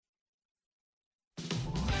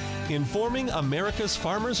informing America's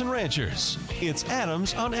farmers and ranchers. It's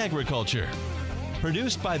Adams on Agriculture,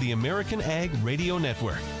 produced by the American Ag Radio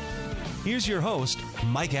Network. Here's your host,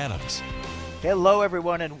 Mike Adams. Hello,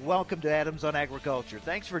 everyone, and welcome to Adams on Agriculture.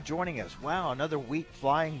 Thanks for joining us. Wow, another week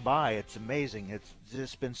flying by. It's amazing. It's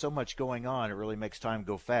just been so much going on. It really makes time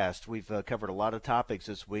go fast. We've covered a lot of topics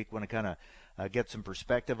this week. Want to kind of get some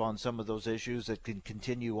perspective on some of those issues that can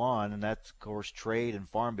continue on, and that's, of course, trade and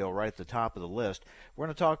farm bill right at the top of the list. We're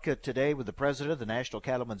going to talk today with the president of the National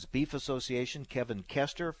Cattlemen's Beef Association, Kevin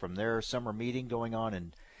Kester, from their summer meeting going on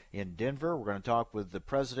in Denver. We're going to talk with the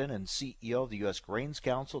president and CEO of the U.S. Grains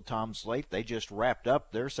Council, Tom Sleight. They just wrapped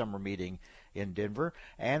up their summer meeting in Denver.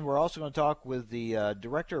 And we're also going to talk with the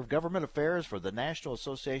Director of Government Affairs for the National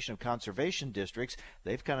Association of Conservation Districts.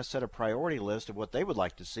 They've kind of set a priority list of what they would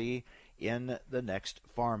like to see in the next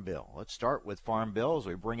Farm Bill. Let's start with Farm Bill as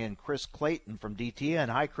we bring in Chris Clayton from DTN.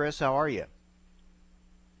 Hi, Chris. How are you?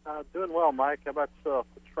 Doing well, Mike. How about yourself?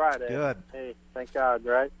 It's Friday. Good. Hey, thank God,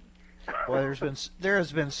 right? Well, there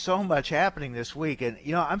has been so much happening this week, and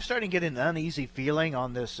I'm starting to get an uneasy feeling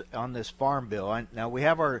on this farm bill. Now we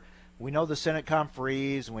know the Senate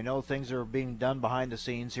conferees, and we know things are being done behind the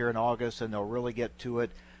scenes here in August, and they'll really get to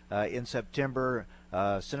it in September.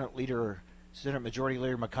 Senate Majority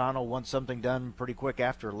Leader McConnell wants something done pretty quick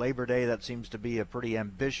after Labor Day. That seems to be a pretty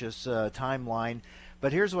ambitious timeline.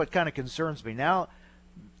 But here's what kind of concerns me now.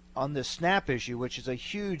 On this SNAP issue, which is a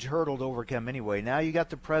huge hurdle to overcome anyway. Now you got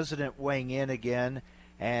the president weighing in again,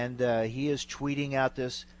 and he is tweeting out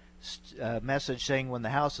this message saying when the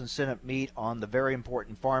House and Senate meet on the very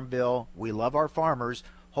important farm bill, we love our farmers.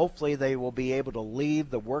 Hopefully they will be able to leave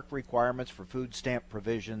the work requirements for food stamp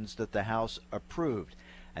provisions that the House approved.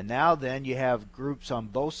 And now then you have groups on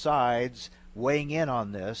both sides weighing in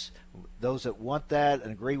on this, those that want that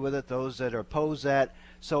and agree with it, those that oppose that.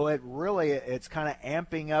 So it's kind of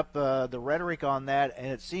amping up the rhetoric on that, and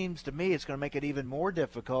it seems to me it's going to make it even more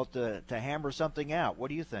difficult to hammer something out. What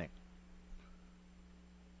do you think?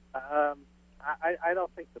 I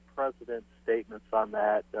don't think the president's statements on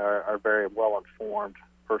that are very well informed,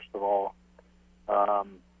 first of all.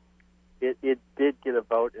 It did get a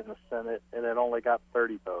vote in the Senate, and it only got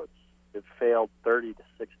 30 votes. It failed 30 to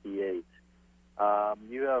 68.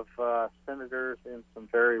 You have senators in some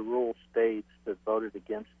very rural states that voted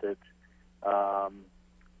against it.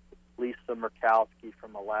 Lisa Murkowski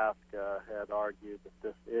from Alaska had argued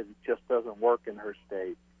that it just doesn't work in her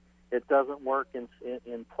state. It doesn't work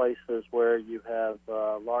in places where you have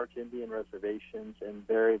large Indian reservations and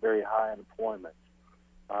very, very high unemployment.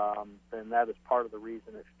 And that is part of the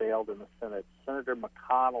reason it failed in the Senate. Senator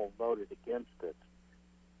McConnell voted against it.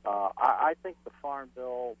 I think the Farm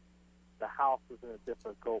Bill, the House is in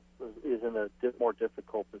a more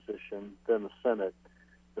difficult position than the Senate.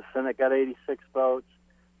 The Senate got 86 votes,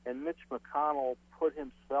 and Mitch McConnell put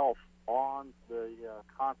himself on the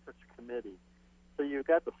conference committee. So you've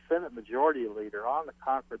got the Senate Majority Leader on the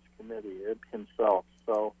conference committee himself.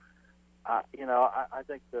 So, I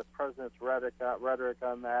think the president's rhetoric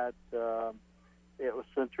on that. It was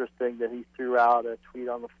interesting that he threw out a tweet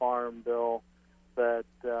on the Farm Bill that.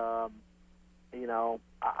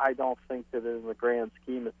 I don't think that in the grand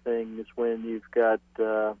scheme of things, when you've got,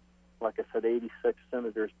 like I said, 86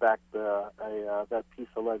 senators back that piece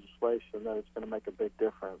of legislation, that it's going to make a big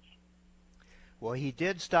difference. Well, he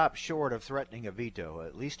did stop short of threatening a veto.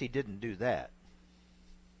 At least he didn't do that.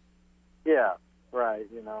 Yeah, right.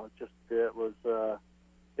 It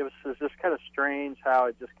was just kind of strange how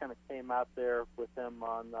it just kind of came out there with him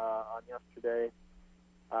on yesterday.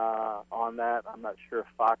 On that, I'm not sure if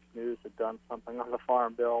Fox News had done something on the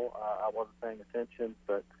Farm Bill. I wasn't paying attention,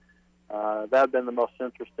 but that had been the most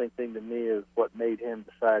interesting thing to me is what made him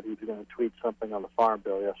decide he was going to tweet something on the Farm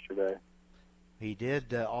Bill yesterday. He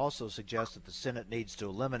did also suggest that the Senate needs to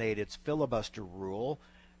eliminate its filibuster rule.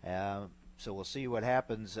 So we'll see what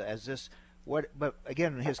happens as this. But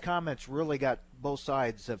again, his comments really got both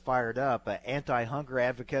sides fired up. Anti-hunger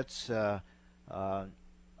advocates.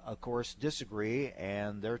 Of course, disagree,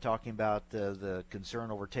 and they're talking about the concern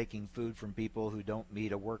over taking food from people who don't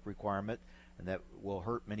meet a work requirement, and that will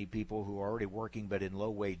hurt many people who are already working but in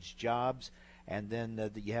low-wage jobs. And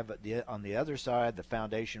then you have on the other side the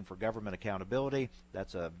Foundation for Government Accountability.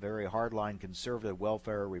 That's a very hardline conservative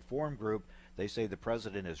welfare reform group. They say the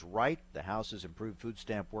president is right. The House's improved food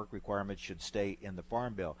stamp work requirements should stay in the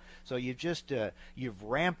Farm Bill. So you've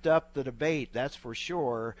ramped up the debate, that's for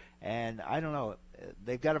sure. And I don't know.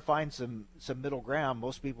 They've got to find some middle ground.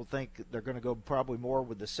 Most people think they're going to go probably more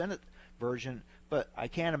with the Senate version, but I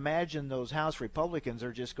can't imagine those House Republicans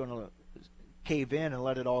are just going to cave in and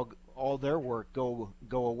let it all all their work go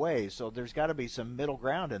away. So there's got to be some middle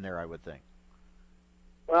ground in there, I would think.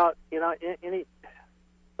 Well, the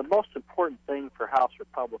most important thing for House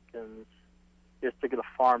Republicans is to get a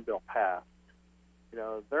farm bill passed.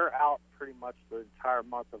 They're out pretty much the entire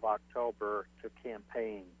month of October to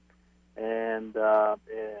campaign, and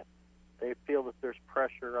they feel that there's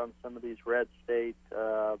pressure on some of these red state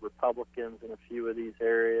Republicans in a few of these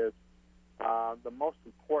areas. The most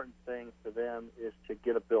important thing for them is to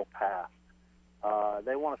get a bill passed.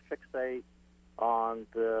 They want to fixate on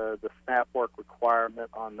the SNAP work requirement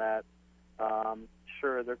on that.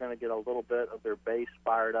 Sure, they're going to get a little bit of their base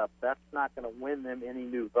fired up. That's not going to win them any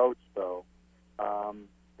new votes, though.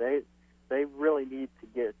 They really need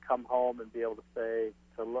to come home and be able to say,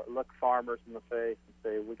 to look farmers in the face and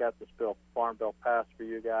say, we got this farm bill passed for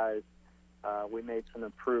you guys. We made some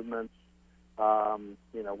improvements.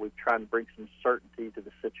 We're trying to bring some certainty to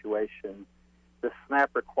the situation. The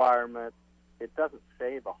SNAP requirement, it doesn't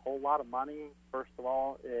save a whole lot of money, first of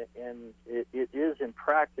all, and it is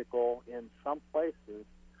impractical in some places.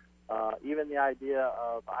 Even the idea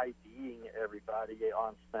of IDing everybody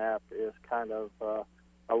on SNAP is kind of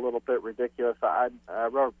a little bit ridiculous. I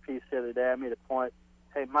wrote a piece the other day. I made a point.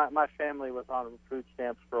 Hey, my family was on food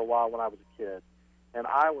stamps for a while when I was a kid, and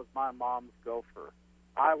I was my mom's gopher.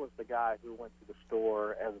 I was the guy who went to the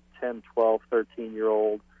store as a 10, 12,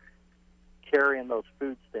 13-year-old carrying those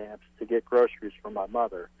food stamps to get groceries for my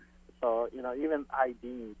mother. So, even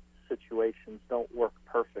ID situations don't work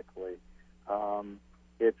perfectly.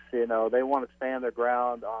 They want to stand their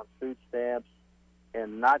ground on food stamps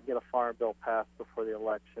and not get a farm bill passed before the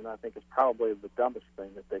election. I think is probably the dumbest thing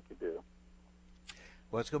that they could do.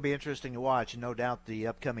 Well, it's going to be interesting to watch. No doubt the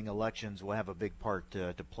upcoming elections will have a big part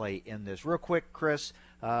to play in this. Real quick, Chris,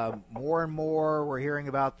 more and more we're hearing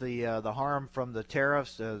about the harm from the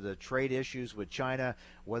tariffs, the trade issues with China,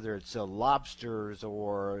 whether it's lobsters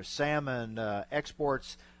or salmon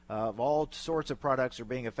exports of all sorts of products are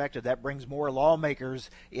being affected. That brings more lawmakers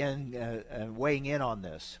in weighing in on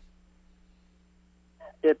this.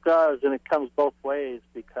 It does, and it comes both ways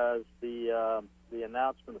because the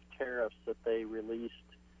announcement of tariffs that they released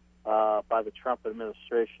by the Trump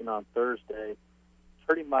administration on Thursday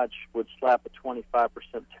pretty much would slap a 25%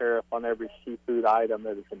 tariff on every seafood item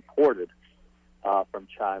that is imported from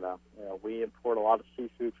China. We import a lot of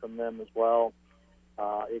seafood from them as well.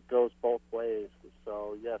 It goes both ways.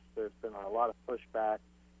 So, yes, there's been a lot of pushback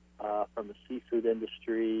from the seafood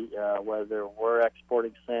industry, whether we're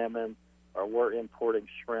exporting salmon or we're importing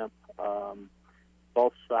shrimp.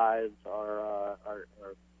 Both sides are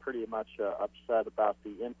pretty much upset about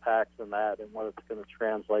the impacts on that and what it's going to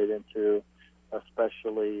translate into,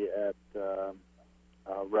 especially at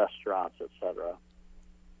restaurants, et cetera.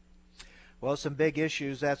 Well, some big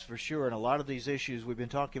issues, that's for sure, and a lot of these issues we've been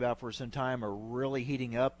talking about for some time are really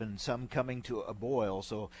heating up and some coming to a boil.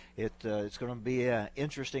 So it's going to be an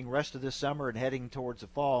interesting rest of this summer and heading towards the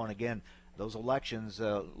fall. And again, those elections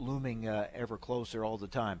looming ever closer all the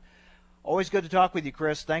time. Always good to talk with you,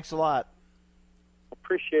 Chris. Thanks a lot.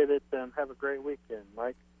 Appreciate it, and have a great weekend,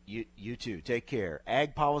 Mike. You too. Take care.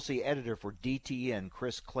 Ag Policy Editor for DTN,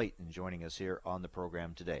 Chris Clayton, joining us here on the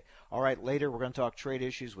program today. All right, later we're going to talk trade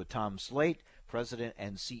issues with Tom Sleight, President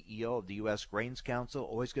and CEO of the U.S. Grains Council.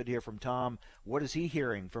 Always good to hear from Tom. What is he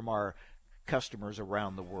hearing from our customers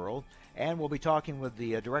around the world? And we'll be talking with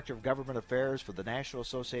the Director of Government Affairs for the National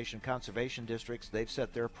Association of Conservation Districts. They've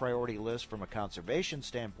set their priority list from a conservation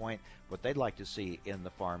standpoint, what they'd like to see in the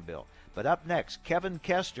Farm Bill. But up next, Kevin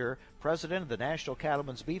Kester, President of the National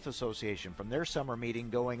Cattlemen's Beef Association, from their summer meeting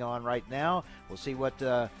going on right now. We'll see what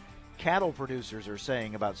cattle producers are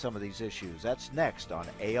saying about some of these issues. That's next on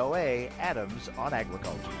AOA, Adams on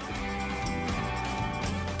Agriculture.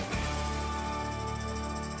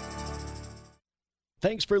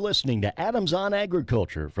 Thanks for listening to Adams on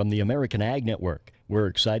Agriculture from the American Ag Network. We're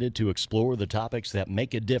excited to explore the topics that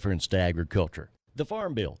make a difference to agriculture. The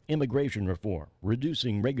Farm Bill, immigration reform,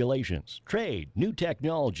 reducing regulations, trade, new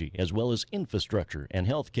technology, as well as infrastructure and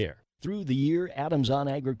health care. Through the year, Adams on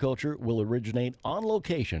Agriculture will originate on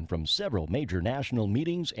location from several major national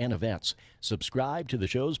meetings and events. Subscribe to the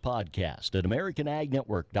show's podcast at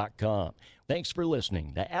AmericanAgNetwork.com. Thanks for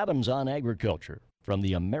listening to Adams on Agriculture from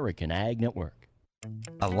the American Ag Network.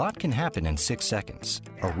 A lot can happen in 6 seconds.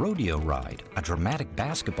 A rodeo ride, a dramatic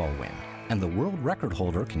basketball win, and the world record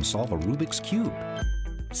holder can solve a Rubik's Cube.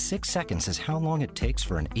 6 seconds is how long it takes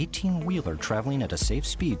for an 18-wheeler traveling at a safe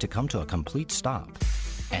speed to come to a complete stop.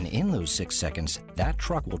 And in those 6 seconds, that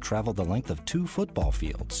truck will travel the length of 2 football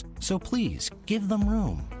fields. So please, give them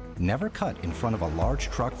room. Never cut in front of a large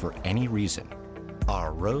truck for any reason.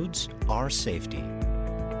 Our roads, our safety.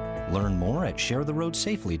 Learn more at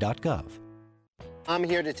sharetheroadsafely.gov. I'm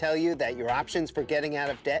here to tell you that your options for getting out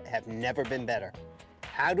of debt have never been better.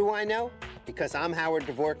 How do I know? Because I'm Howard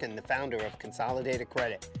Dvorkin, the founder of Consolidated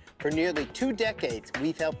Credit. For nearly 2 decades,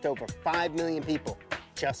 we've helped over 5 million people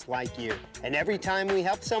just like you. And every time we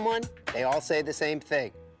help someone, they all say the same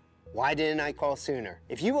thing. Why didn't I call sooner?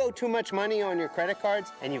 If you owe too much money on your credit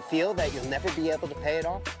cards and you feel that you'll never be able to pay it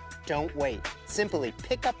off, don't wait. Simply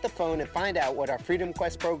pick up the phone and find out what our Freedom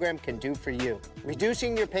Quest program can do for you.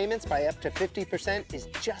 Reducing your payments by up to 50% is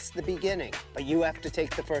just the beginning, but you have to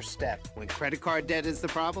take the first step. When credit card debt is the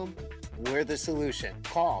problem, we're the solution.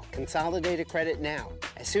 Call Consolidated Credit now.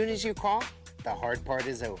 As soon as you call, the hard part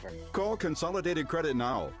is over. Call Consolidated Credit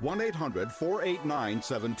now.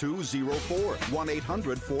 1-800-489-7204.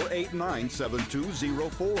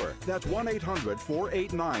 1-800-489-7204. That's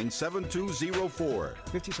 1-800-489-7204.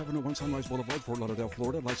 5701 Sunrise Boulevard, Fort Lauderdale,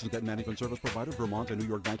 Florida. Licensed debt management service provider, Vermont and New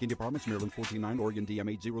York banking departments, Maryland 149, Oregon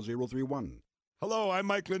DM 80031. Hello, I'm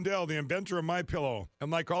Mike Lindell, the inventor of MyPillow. And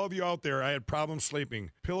like all of you out there, I had problems sleeping.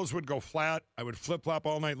 Pillows would go flat. I would flip-flop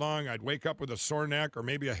all night long. I'd wake up with a sore neck or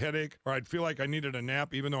maybe a headache, or I'd feel like I needed a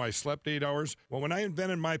nap even though I slept 8 hours. Well, when I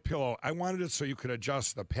invented MyPillow, I wanted it so you could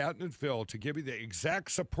adjust the patented fill to give you the exact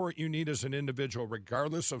support you need as an individual,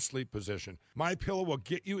 regardless of sleep position. MyPillow will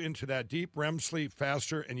get you into that deep REM sleep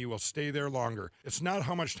faster, and you will stay there longer. It's not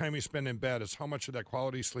how much time we spend in bed. It's how much of that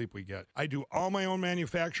quality sleep we get. I do all my own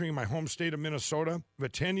manufacturing in my home state of Minnesota. I have a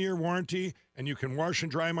 10-year warranty, and you can wash and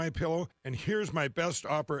dry MyPillow. And here's my best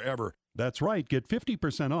offer ever. That's right. Get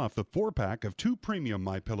 50% off the 4-pack of 2 premium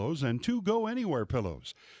MyPillows and 2 Go Anywhere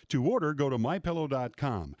pillows. To order, go to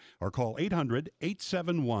MyPillow.com or call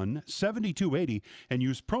 800-871-7280 and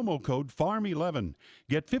use promo code FARM11.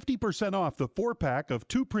 Get 50% off the 4-pack of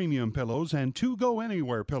 2 premium pillows and 2 Go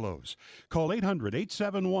Anywhere pillows. Call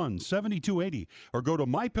 800-871-7280 or go to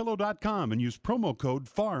MyPillow.com and use promo code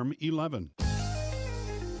FARM11.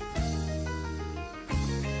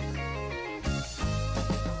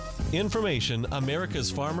 Information America's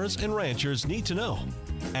farmers and ranchers need to know.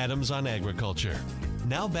 Adams on Agriculture.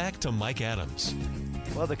 Now back to Mike Adams.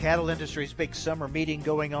 Well, the cattle industry's big summer meeting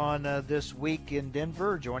going on this week in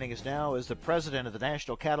Denver. Joining us now is the president of the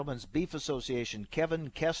National Cattlemen's Beef Association, Kevin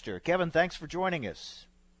Kester. Kevin, thanks for joining us.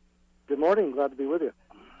 Good morning. Glad to be with you.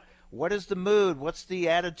 What is the mood? What's the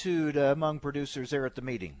attitude among producers there at the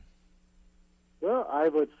meeting? Well, I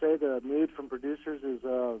would say the mood from producers is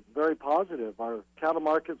very positive. Our cattle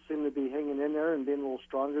markets seem to be hanging in there and being a little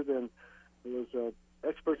stronger than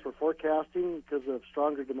experts were forecasting because of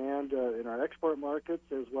stronger demand in our export markets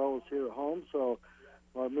as well as here at home. So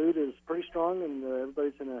our mood is pretty strong, and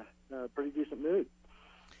everybody's in a pretty decent mood.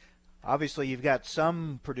 Obviously, you've got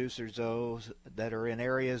some producers, though, that are in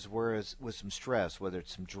areas where with some stress, whether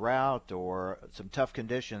it's some drought or some tough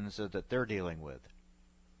conditions that they're dealing with.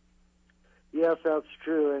 Yes, that's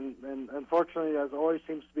true, and unfortunately, as always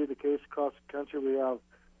seems to be the case across the country, we have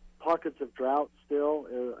pockets of drought still,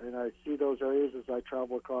 and I see those areas as I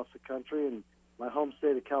travel across the country. In my home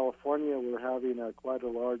state of California, we're having quite a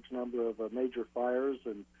large number of major fires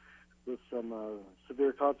and with some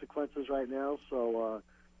severe consequences right now. So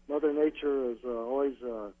Mother Nature is always,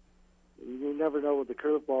 you never know what the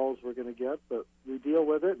curveballs we're going to get, but we deal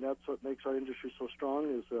with it, and that's what makes our industry so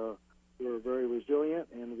strong is we're very resilient,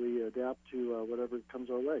 and we adapt to whatever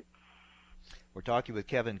comes our way. We're talking with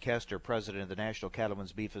Kevin Kester, president of the National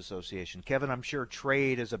Cattlemen's Beef Association. Kevin, I'm sure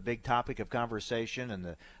trade is a big topic of conversation,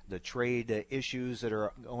 and the trade issues that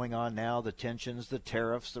are going on now, the tensions, the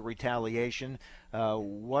tariffs, the retaliation.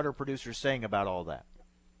 What are producers saying about all that?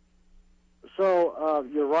 So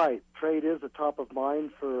you're right. Trade is a top of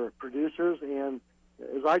mind for producers, and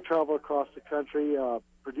as I travel across the country,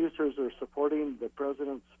 producers are supporting the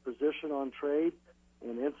president's position on trade,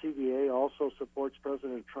 and NCBA also supports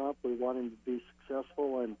President Trump. We want him to be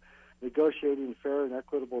successful in negotiating fair and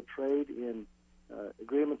equitable trade in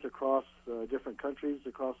agreements across different countries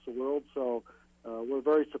across the world. So we're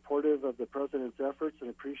very supportive of the president's efforts and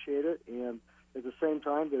appreciate it. And at the same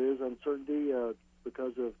time, there is uncertainty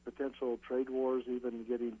because of potential trade wars even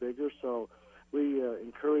getting bigger. So we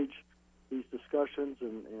encourage these discussions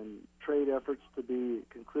and trade efforts to be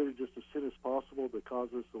concluded just as soon as possible to cause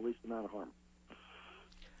us the least amount of harm.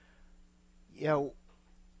 Yeah,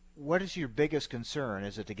 what is your biggest concern?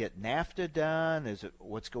 Is it to get NAFTA done? Is it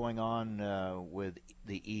what's going on with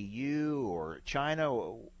the EU or China?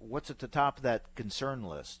 What's at the top of that concern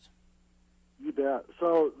list? You bet.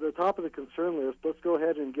 So the top of the concern list, let's go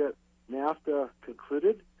ahead and get NAFTA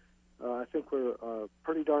concluded. I think we're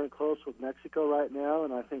pretty darn close with Mexico right now,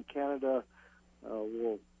 and I think Canada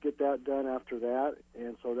We'll get that done after that,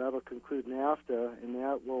 and so that'll conclude NAFTA, and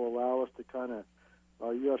that will allow us to kind of,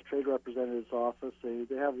 our U.S. Trade Representative's office,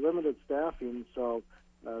 they have limited staffing, so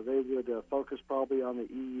they would focus probably on the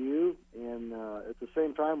EU, and at the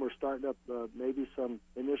same time we're starting up maybe some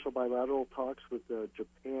initial bilateral talks with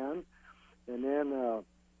Japan, and then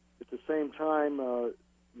at the same time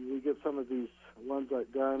we get some of these ones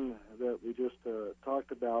done that we just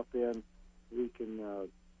talked about, then we can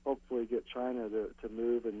hopefully get China to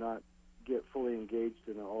move and not get fully engaged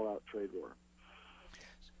in an all-out trade war.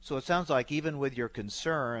 So it sounds like even with your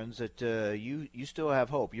concerns that you still have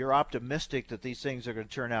hope. You're optimistic that these things are going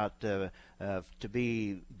to turn out to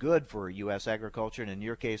be good for U.S. agriculture, and in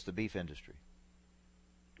your case, the beef industry.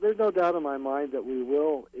 There's no doubt in my mind that we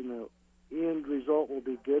will. The end result will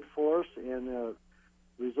be good for us, and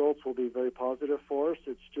results will be very positive for us.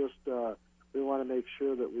 It's just we want to make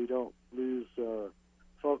sure that we don't lose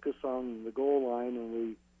focus on the goal line, and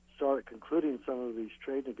we start concluding some of these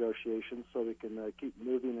trade negotiations so we can keep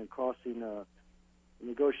moving and crossing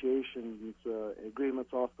negotiations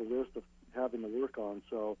agreements off the list of having to work on.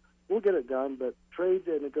 So we'll get it done, but trade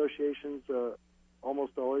negotiations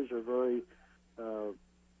almost always are very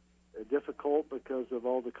difficult because of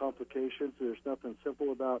all the complications. There's nothing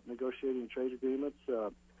simple about negotiating trade agreements,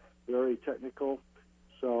 very technical.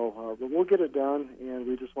 So but we'll get it done, and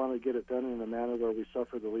we just want to get it done in a manner where we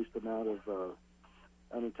suffer the least amount of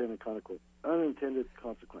unintended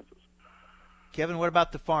consequences. Kevin, what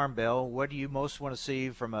about the Farm Bill? What do you most want to see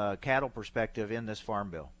from a cattle perspective in this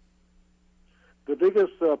Farm Bill? The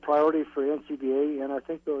biggest priority for NCBA, and I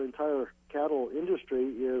think the entire cattle industry,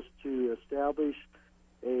 is to establish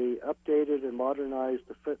a updated and modernized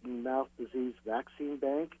foot and mouth disease vaccine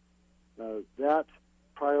bank. That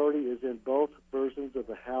priority is in both versions of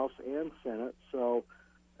the House and Senate, so,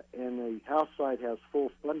 and the House side has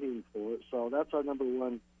full funding for it, so that's our number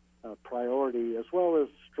one priority, as well as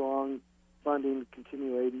strong funding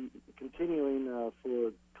continuing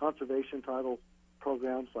for conservation title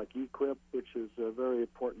programs like EQIP, which is very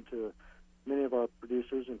important to many of our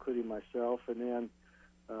producers, including myself, and then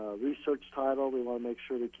research title. We want to make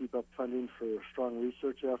sure to keep up funding for strong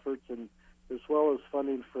research efforts, and as well as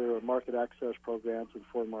funding for market access programs and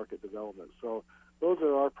foreign market development. So those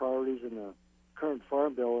are our priorities in the current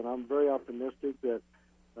Farm Bill, and I'm very optimistic that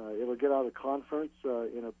it'll get out of conference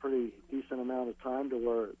in a pretty decent amount of time to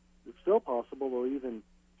where it's still possible we'll even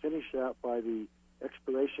finish that by the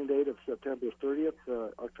expiration date of September 30th,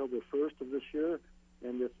 October 1st of this year.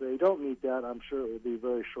 And if they don't meet that, I'm sure it will be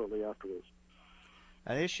very shortly afterwards.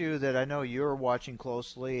 An issue that I know you're watching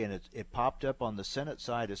closely, and it popped up on the Senate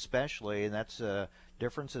side especially, and that's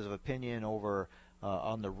differences of opinion over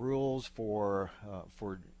on the rules for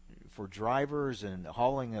drivers and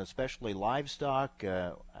hauling, especially livestock,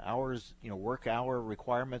 hours, work hour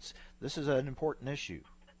requirements. This is an important issue.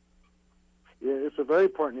 Yeah, it's a very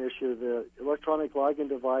important issue. The electronic logging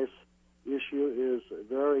device issue is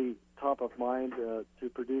very top of mind to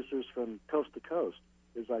producers from coast to coast.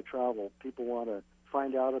 As I travel, people want to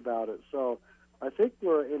find out about it. So I think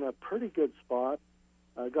we're in a pretty good spot.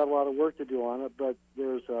 Got a lot of work to do on it, but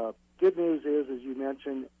there's good news is, as you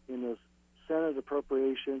mentioned, in the Senate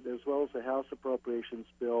appropriations as well as the House appropriations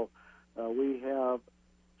bill, we have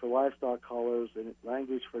for livestock haulers and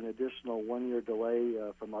language for an additional one-year delay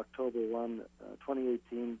from October 1,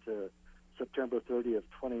 2018 to September 30th,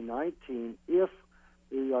 2019, if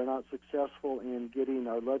we are not successful in getting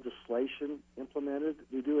our legislation implemented.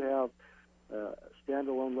 We do have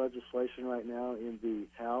standalone legislation right now in the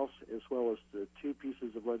House, as well as the two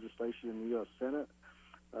pieces of legislation in the U.S. Senate,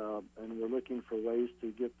 and we're looking for ways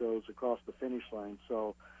to get those across the finish line.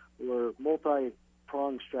 So we're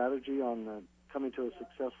multi-pronged strategy on coming to a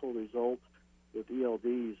successful result with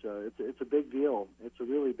ELDs. It's a big deal. It's a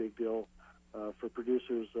really big deal for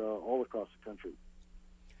producers all across the country.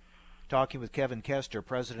 Talking with Kevin Kester,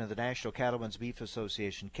 president of the National Cattlemen's Beef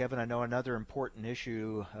Association. Kevin, I know another important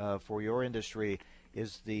issue for your industry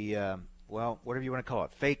is the, whatever you want to call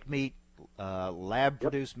it, fake meat,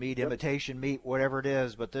 lab-produced meat, imitation meat, whatever it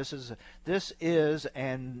is. But this is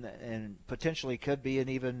and potentially could be an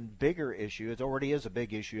even bigger issue. It already is a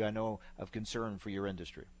big issue, I know, of concern for your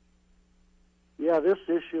industry. Yeah, this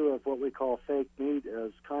issue of what we call fake meat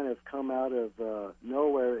has kind of come out of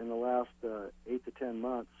nowhere in the last 8 to 10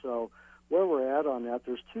 months. So where we're at on that,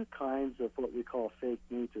 there's two kinds of what we call fake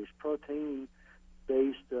meat. There's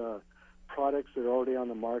protein-based products that are already on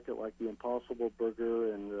the market, like the Impossible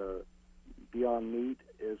Burger and Beyond Meat,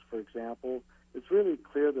 is, for example. It's really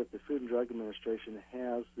clear that the Food and Drug Administration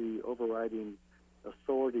has the overriding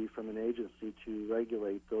authority from an agency to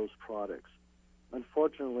regulate those products.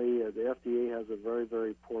 unfortunately, the FDA has a very,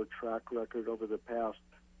 very poor track record over the past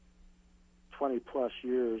 20-plus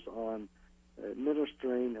years on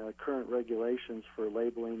administering current regulations for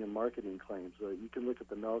labeling and marketing claims. You can look at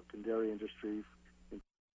the milk and dairy industry and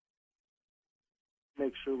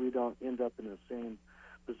make sure we don't end up in the same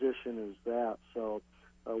position as that. So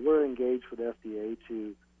we're engaged with FDA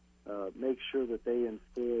to make sure that they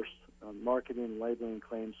enforce marketing and labeling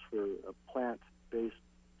claims for plant-based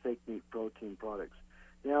fake meat protein products.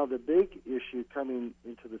 Now, the big issue coming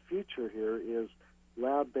into the future here is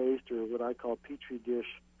lab-based, or what I call Petri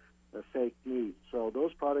dish fake meat. So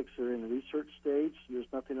those products are in the research stage. There's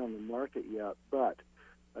nothing on the market yet, but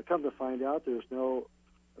come to find out, there's no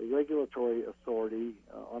regulatory authority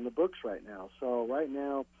on the books right now. So right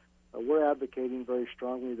now, we're advocating very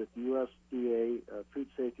strongly that the USDA, Food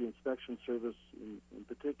Safety Inspection Service in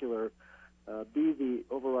particular, be the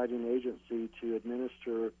overriding agency to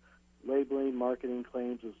administer labeling, marketing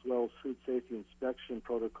claims, as well as food safety inspection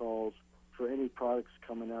protocols for any products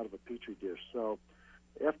coming out of a Petri dish. So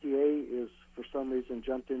FDA is, for some reason,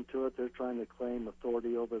 jumped into it. They're trying to claim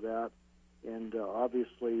authority over that. And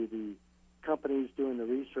obviously the companies doing the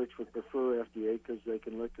research would prefer FDA because they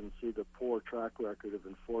can look and see the poor track record of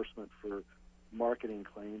enforcement for marketing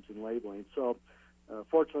claims and labeling. So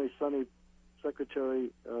fortunately,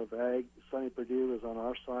 Secretary of Ag, Sonny Perdue, is on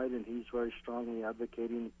our side, and he's very strongly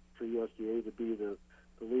advocating for USDA to be the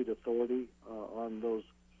lead authority on those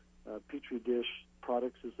Petri dish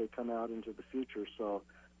products as they come out into the future. So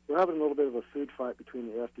we're having a little bit of a food fight between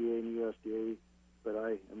the FDA and USDA, but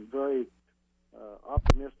I am very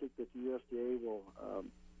optimistic that the USDA will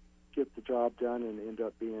get the job done and end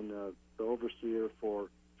up being the overseer for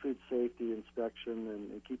food safety inspection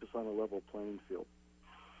and keep us on a level playing field.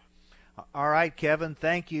 All right, Kevin,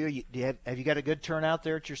 thank you. Have you got a good turnout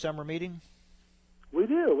there at your summer meeting? We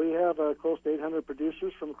do. We have close to 800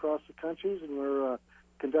 producers from across the countries, and we're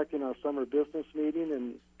conducting our summer business meeting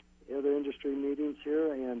and other industry meetings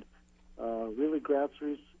here, and really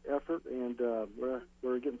grassroots effort, and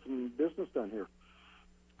we're getting some business done here.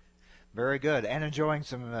 Very good, and enjoying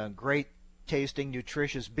some great tasting,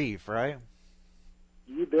 nutritious beef, right?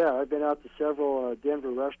 You bet. I've been out to several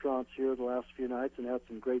Denver restaurants here the last few nights and had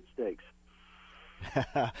some great steaks.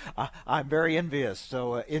 I'm very envious.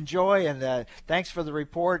 So enjoy, and thanks for the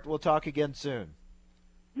report. We'll talk again soon.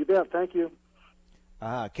 You bet. Thank you.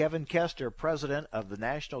 Kevin Kester, president of the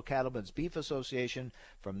National Cattlemen's Beef Association,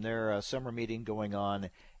 from their summer meeting going on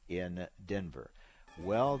in Denver.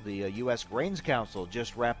 Well, the U.S. Grains Council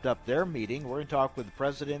just wrapped up their meeting. We're going to talk with the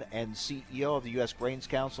president and CEO of the U.S. Grains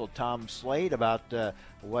Council, Tom Sleight, about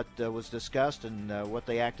what was discussed and what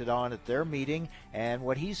they acted on at their meeting, and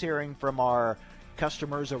what he's hearing from our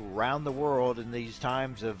customers around the world in these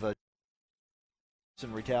times of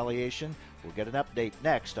and retaliation. We'll get an update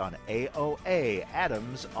next on AOA,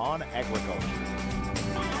 Adams on Agriculture.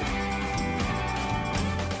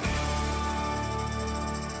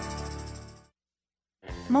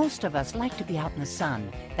 Most of us like to be out in the sun.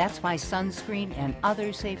 That's why sunscreen and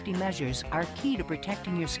other safety measures are key to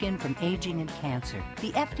protecting your skin from aging and cancer.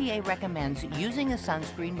 The FDA recommends using a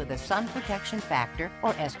sunscreen with a sun protection factor,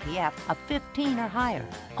 or SPF, of 15 or higher.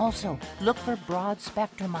 Also, look for broad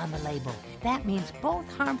spectrum on the label. That means both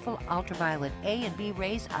harmful ultraviolet A and B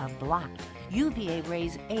rays are blocked. UVA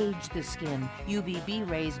rays age the skin, UVB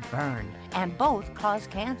rays burn, and both cause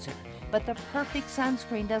cancer. But the perfect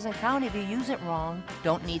sunscreen doesn't count if you use it wrong.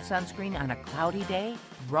 Don't need sunscreen on a cloudy day?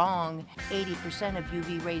 Wrong. 80% of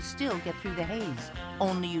UV rays still get through the haze.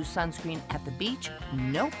 Only use sunscreen at the beach?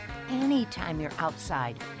 Nope. Anytime you're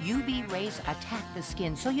outside, UV rays attack the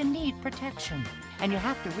skin, so you need protection. And you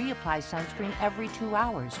have to reapply sunscreen every 2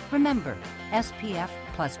 hours. Remember, SPF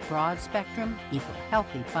plus broad spectrum equal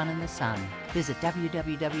healthy fun in the sun. Visit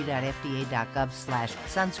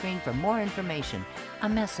www.fda.gov/sunscreen for more information. A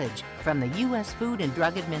message from the U.S. Food and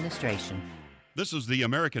Drug Administration. This is the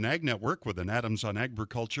American Ag Network with an Adams on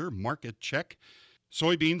Agriculture market check.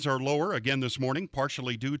 Soybeans are lower again this morning,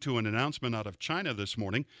 partially due to an announcement out of China this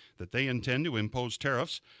morning that they intend to impose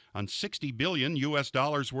tariffs on $60 billion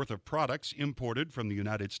worth of products imported from the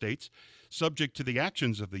United States, subject to the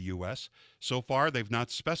actions of the U.S. So far, they've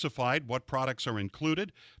not specified what products are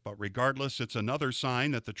included, but regardless, it's another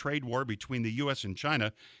sign that the trade war between the U.S. and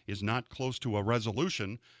China is not close to a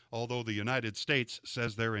resolution, although the United States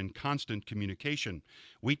says they're in constant communication.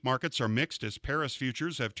 Wheat markets are mixed as Paris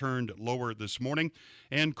futures have turned lower this morning,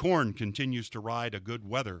 and corn continues to ride a good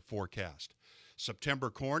weather forecast. September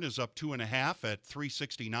corn is up 2.5 at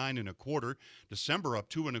 $3.6925. December up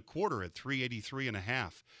 2.25 at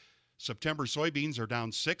 $3.83.5. September soybeans are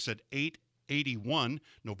down 6 at $6.81.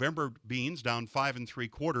 November beans down 5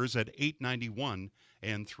 3/4 at $8.91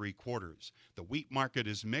 3/4. The wheat market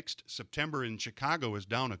is mixed. September in Chicago is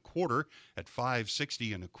down 1/4 at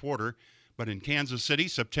 $5.60 1/4. But in Kansas City,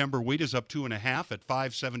 September wheat is up 2 1/2 at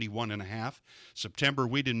 $5.71 1/2. September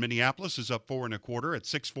wheat in Minneapolis is up 4 1/4 at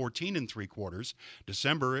 $6.14 3/4.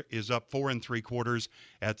 December is up 4 3/4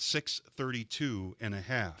 at $6.32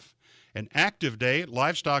 1/2. An active day,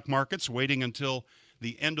 livestock markets waiting until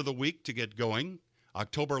the end of the week to get going.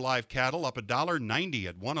 October live cattle up $1.90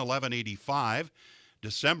 at $111.85.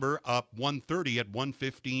 December up $1.30 at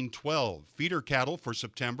 $115.12. Feeder cattle for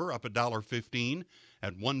September up $1.15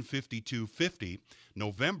 at $152.50.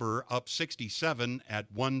 November up 67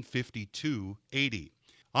 at $152.80.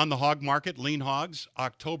 On the hog market, lean hogs,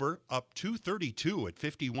 October up $2.32 at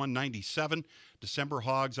 $51.97. December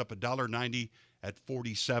hogs up $1.90 at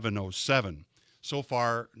 $47.07. So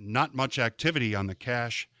far, not much activity on the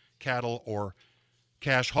cash cattle or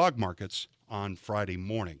cash hog markets on Friday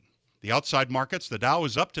morning. The outside markets, the Dow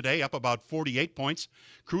is up today, up about 48 points.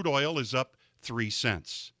 Crude oil is up 3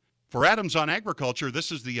 cents. For Adams on Agriculture,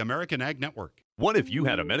 this is the American Ag Network. What if you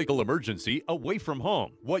had a medical emergency away from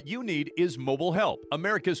home? What you need is Mobile Help,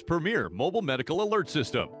 America's premier mobile medical alert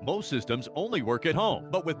system. Most systems only work at home,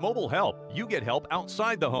 but with Mobile Help, you get help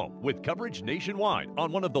outside the home with coverage nationwide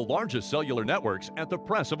on one of the largest cellular networks at the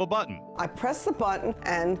press of a button. I pressed the button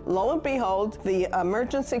and lo and behold, the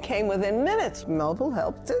emergency came within minutes. Mobile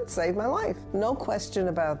Help did save my life. No question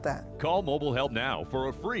about that. Call Mobile Help now for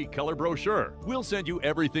a free color brochure. We'll send you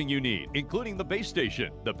everything you need, including the base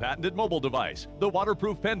station, the patented mobile device, the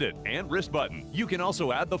waterproof pendant, and wrist button. You can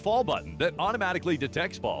also add the fall button that automatically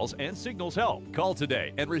detects falls and signals help. Call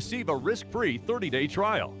today and receive a risk-free 30-day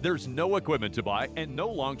trial. There's no equipment to buy and no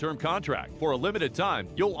long-term contract. For a limited time,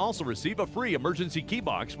 you'll also receive a free emergency key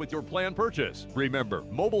box with your planned purchase. Remember,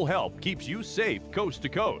 Mobile Help keeps you safe coast to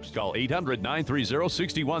coast. Call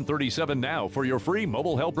 800-930-6137 now for your free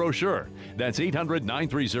Mobile Help brochure. That's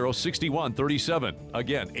 800-930-6137.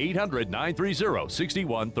 Again,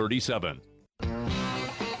 800-930-6137.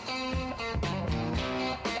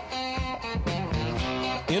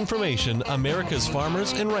 Information America's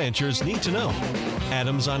farmers and ranchers need to know.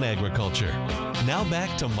 Adams on Agriculture. Now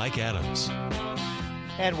back to Mike Adams.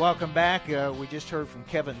 And welcome back. We just heard from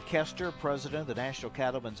Kevin Kester, president of the National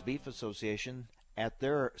Cattlemen's Beef Association, at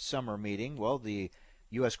their summer meeting. Well, the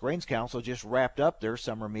U.S. Grains Council just wrapped up their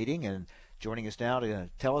summer meeting, and joining us now to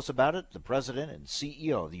tell us about it, the president and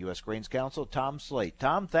CEO of the U.S. Grains Council, Tom Sleight.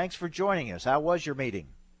 Tom, thanks for joining us. How was your meeting?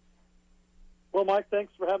 Well, Mike,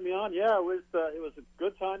 thanks for having me on. Yeah, it was a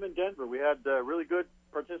good time in Denver. We had really good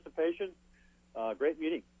participation. Great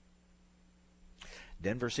meeting.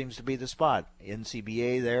 Denver seems to be the spot.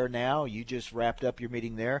 NCBA there now. You just wrapped up your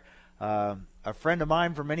meeting there. A friend of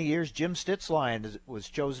mine for many years, Jim Stitzline, was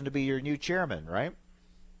chosen to be your new chairman, right?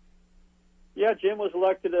 Yeah, Jim was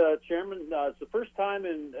elected chairman. It's the first time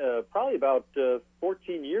in probably about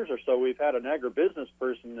 14 years or so we've had an agribusiness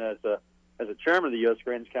person as a chairman of the U.S.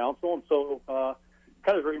 Grains Council, and so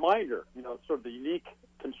kind of a reminder, sort of the unique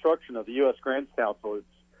construction of the U.S. Grains Council. It's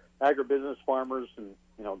agribusiness, farmers, and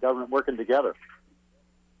government working together.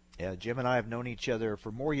 Yeah, Jim and I have known each other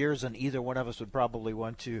for more years than either one of us would probably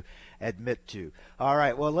want to admit to. All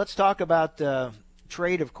right, well, let's talk about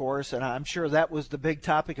trade, of course, and I'm sure that was the big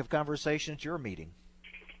topic of conversation at your meeting.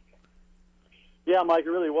 Yeah, Mike, it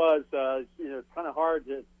really was. It's kind of hard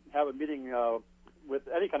to have a meeting with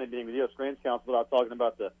any kind of meeting with the U.S. Grains Council without talking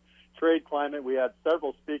about the trade climate. We had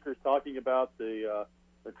several speakers talking about the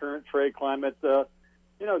current trade climate. It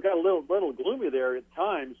got a little gloomy there at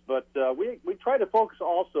times, but we try to focus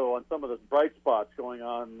also on some of the bright spots going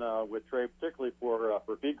on with trade, particularly for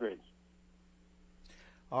feed grains.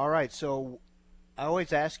 All right, so I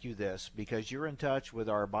always ask you this because you're in touch with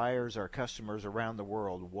our buyers, our customers around the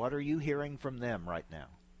world. What are you hearing from them right now?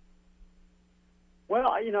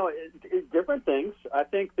 Well, different things. I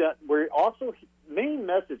think that we're also, main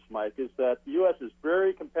message, Mike, is that the U.S. is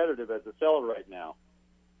very competitive as a seller right now,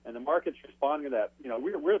 and the market's responding to that.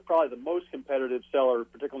 We're probably the most competitive seller,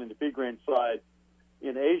 particularly in the feed grain side,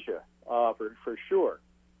 in Asia, for sure.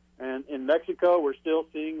 And in Mexico, we're still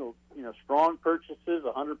seeing, strong purchases,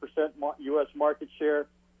 100% U.S. market share.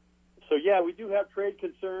 So, yeah, we do have trade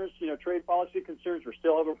concerns, trade policy concerns. We're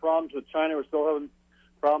still having problems with China. We're still having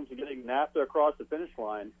problems in getting NAFTA across the finish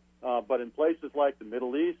line. But in places like the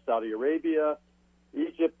Middle East, Saudi Arabia,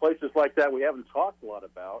 Egypt, places like that we haven't talked a lot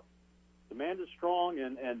about, demand is strong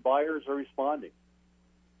and buyers are responding.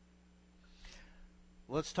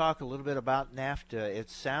 let's talk a little bit about NAFTA. It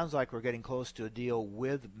sounds like we're getting close to a deal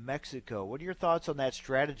with Mexico. What are your thoughts on that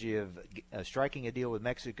strategy of striking a deal with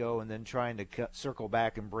Mexico and then trying to circle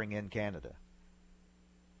back and bring in Canada?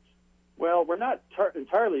 Well, we're not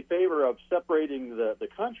entirely in favor of separating the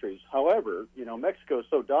countries. However, Mexico is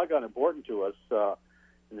so doggone important to us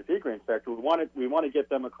in the feed grain sector. We want to get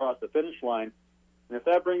them across the finish line, and if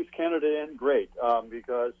that brings Canada in, great,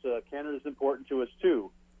 because Canada is important to us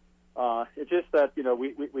too. It's just that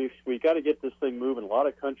we got to get this thing moving. A lot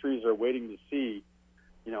of countries are waiting to see,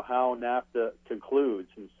 how NAFTA concludes,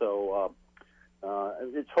 and so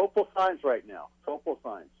it's hopeful signs right now. It's hopeful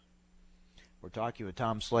signs. We're talking with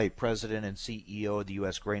Tom Sleight, President and CEO of the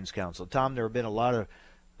U.S. Grains Council. Tom, there's been a lot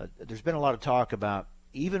of talk about,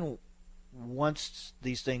 even once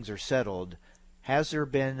these things are settled, has there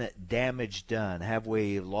been damage done? Have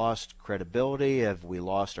we lost credibility? Have we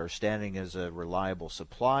lost our standing as a reliable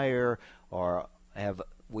supplier? Or have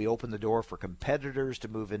we opened the door for competitors to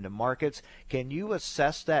move into markets? Can you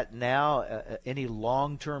assess that now? Any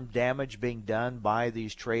long-term damage being done by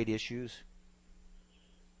these trade issues?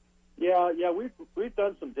 Yeah, we've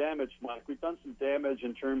done some damage, Mike. We've done some damage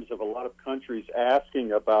in terms of a lot of countries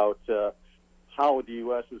asking about how the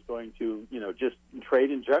U.S. is going to, just trade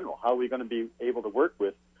in general. How are we going to be able to work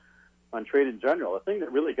with on trade in general? The thing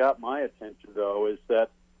that really got my attention, though, is that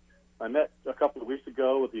I met a couple of weeks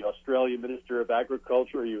ago with the Australian Minister of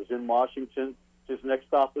Agriculture. He was in Washington. His next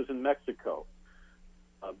stop was in Mexico.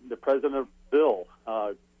 The President of Bill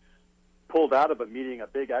pulled out of a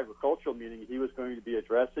big agricultural meeting he was going to be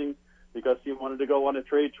addressing because he wanted to go on a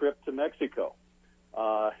trade trip to Mexico.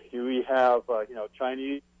 We have,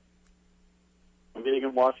 Chinese meeting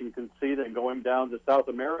in Washington, D.C., then going down to South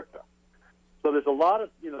America. So there's a lot of,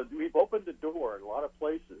 we've opened the door in a lot of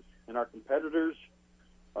places, and our competitors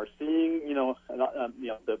are seeing,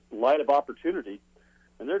 the light of opportunity,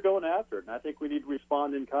 and they're going after it. And I think we need to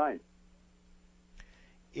respond in kind.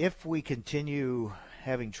 If we continue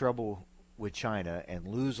having trouble with China and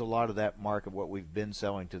lose a lot of that market, what we've been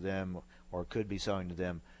selling to them or could be selling to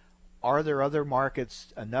them, are there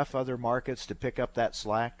enough other markets to pick up that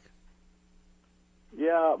slack?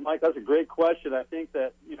 Yeah, Mike, that's a great question. I think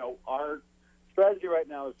that, our strategy right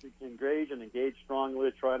now is to engage strongly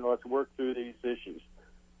to try and let's work through these issues.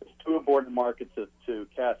 It's too important markets to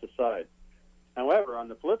cast aside. However, on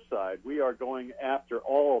the flip side, we are going after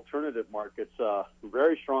all alternative markets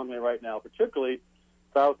very strongly right now, particularly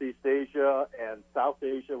Southeast Asia and South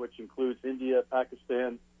Asia, which includes India,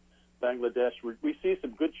 Pakistan, Bangladesh. We see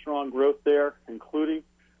some good, strong growth there, including,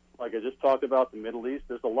 like I just talked about, the Middle East.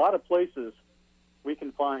 There's a lot of places we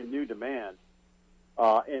can find new demand.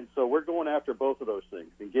 And so we're going after both of those things.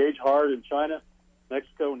 Engage hard in China,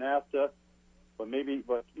 Mexico, NAFTA, but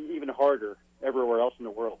even harder everywhere else in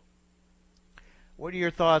the world. What are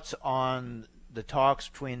your thoughts on the talks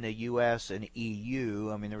between the U.S. and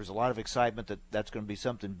EU? I mean, there was a lot of excitement that that's going to be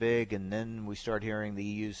something big, and then we start hearing the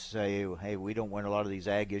EU say, hey, we don't want a lot of these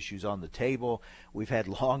ag issues on the table. We've had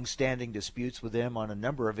long-standing disputes with them on a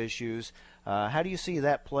number of issues. How do you see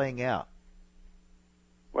that playing out?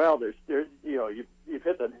 Well, you've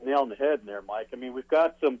hit the nail on the head there, Mike. I mean, we've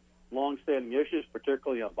got some long-standing issues,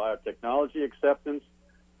 particularly on biotechnology acceptance.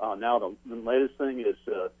 Now the latest thing is,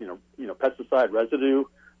 pesticide residue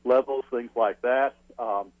levels, things like that.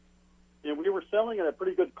 We were selling at a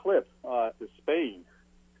pretty good clip to Spain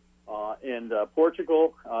and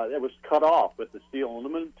Portugal. It was cut off with the steel and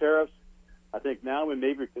aluminum tariffs. I think now we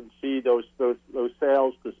can see those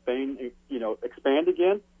sales to Spain, expand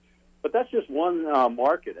again. But that's just one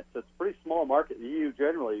market. It's a pretty small market. The EU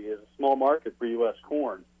generally is a small market for U.S.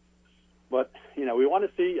 corn. But, we want to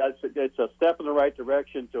see it's a step in the right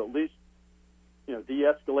direction to at least,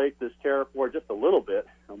 de-escalate this tariff war just a little bit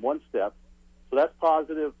on one step. So that's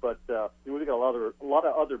positive, but we've got a lot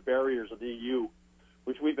of other barriers in the EU,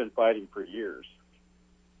 which we've been fighting for years.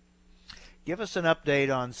 Give us an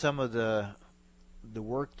update on some of the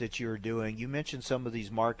work that you're doing. You mentioned some of these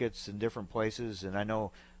markets in different places, and I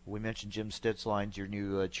know we mentioned Jim Stitzline's your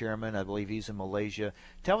new chairman. I believe he's in Malaysia.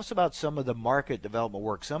 Tell us about some of the market development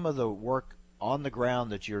work, some of the work on the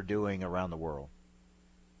ground that you're doing around the world.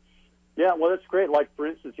 Yeah, well, that's great. Like, for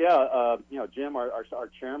instance, Jim, our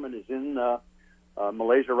chairman, is in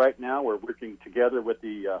Malaysia right now. We're working together with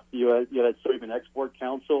the United Soybean Export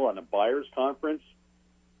Council on a buyers conference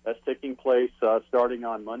that's taking place starting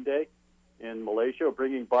on Monday in Malaysia. We're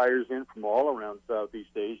bringing buyers in from all around Southeast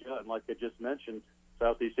Asia, and like I just mentioned,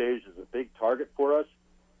 Southeast Asia is a big target for us.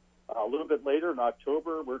 A little bit later in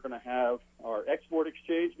October, we're going to have our export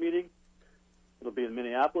exchange meeting. It'll be in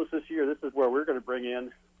Minneapolis this year. This is where we're going to bring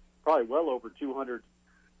in probably well over 200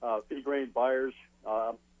 feed grain buyers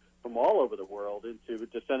from all over the world into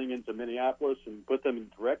descending into Minneapolis and put them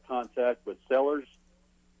in direct contact with sellers.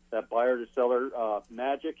 That buyer-to-seller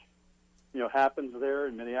magic, happens there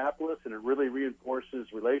in Minneapolis, and it really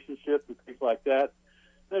reinforces relationships and things like that.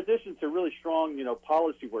 In addition to really strong,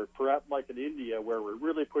 policy work, perhaps like in India, where we're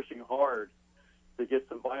really pushing hard to get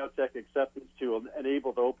some biotech acceptance to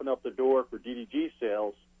enable to open up the door for DDG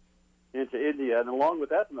sales into India, and along with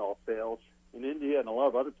ethanol sales in India and a lot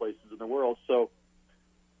of other places in the world. So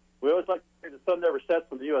we always like to say the sun never sets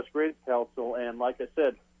on the U.S. Grain Council, and like I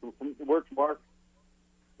said, the work from our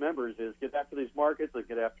members is get after these markets and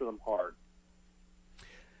get after them hard.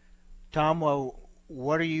 Tom,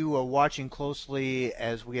 what are you watching closely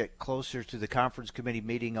as we get closer to the conference committee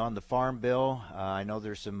meeting on the Farm Bill? I know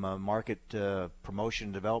there's some market promotion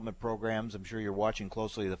and development programs. I'm sure you're watching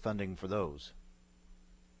closely the funding for those.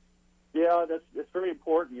 Yeah, it's very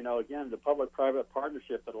important. Again, the public-private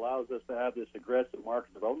partnership that allows us to have this aggressive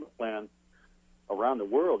market development plan around the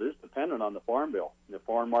world is dependent on the Farm Bill. The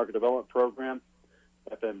Farm Market Development Program,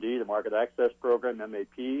 FMD, the Market Access Program,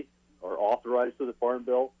 MAP, are authorized to the Farm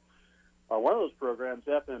Bill. One of those programs,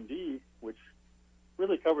 FMD, which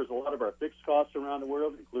really covers a lot of our fixed costs around the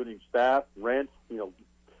world, including staff, rent,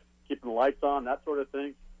 keeping the lights on, that sort of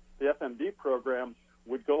thing. The FMD program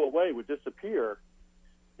would go away, would disappear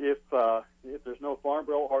if there's no Farm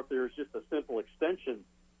Bill or if there's just a simple extension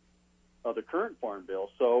of the current Farm Bill.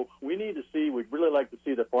 So we'd really like to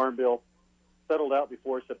see the Farm Bill settled out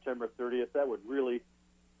before September 30th. That would really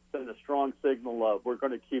send a strong signal of we're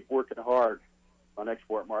going to keep working hard on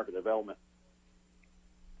export market development.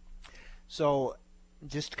 So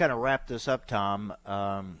just to kind of wrap this up, Tom,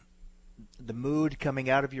 the mood coming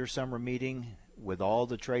out of your summer meeting with all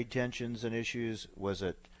the trade tensions and issues, was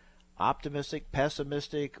it optimistic,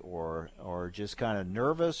 pessimistic, or just kind of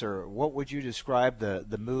nervous, or what would you describe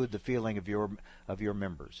the mood, the feeling of your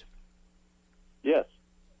members? Yes,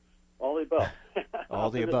 all the above. All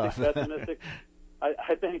the above. Pessimistic.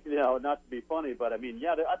 I think, not to be funny, but I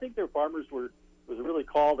think their farmers was a really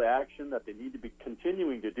call to action that they need to be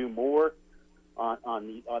continuing to do more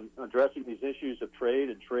on addressing these issues of trade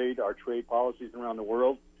and our trade policies around the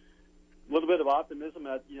world. A little bit of optimism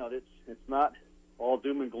that it's not all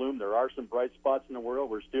doom and gloom. There are some bright spots in the world.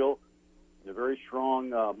 We're still in a very strong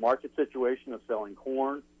market situation of selling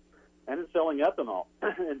corn and in selling ethanol.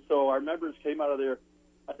 And so our members came out of there,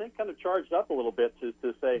 I think, kind of charged up a little bit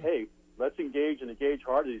to say, hey, let's engage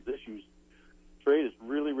hard in these issues. Trade is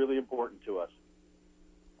really, really important to us.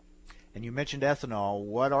 And you mentioned ethanol.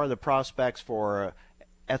 What are the prospects for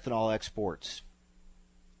ethanol exports?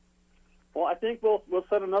 Well, I think we'll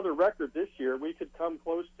set another record this year. We could come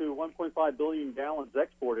close to 1.5 billion gallons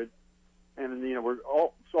exported, and we're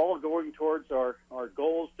all going towards our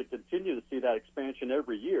goals to continue to see that expansion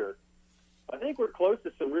every year. I think we're close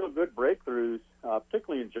to some real good breakthroughs,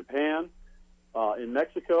 particularly in Japan, in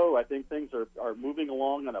Mexico. I think things are moving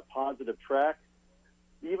along on a positive track.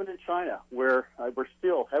 Even in China, where we're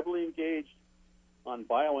still heavily engaged on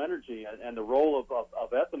bioenergy and the role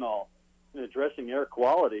of ethanol in addressing air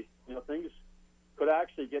quality, things could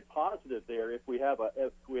actually get positive there if we have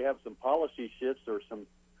some policy shifts or some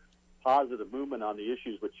positive movement on the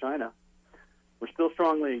issues with China. We're still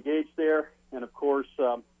strongly engaged there, and of course,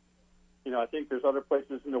 I think there's other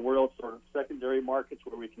places in the world, sort of secondary markets,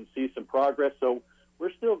 where we can see some progress. So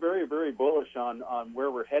we're still very, very bullish on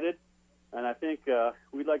where we're headed. And I think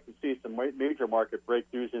we'd like to see some major market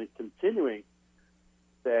breakthroughs and continuing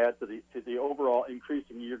to add to the overall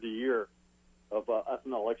increasing year to year of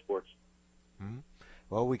ethanol exports. Mm-hmm.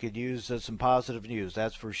 Well, we could use some positive news,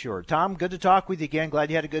 that's for sure. Tom, good to talk with you again. Glad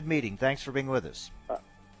you had a good meeting. Thanks for being with us.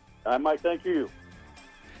 Mike, thank you.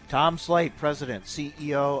 Tom Sleight, President,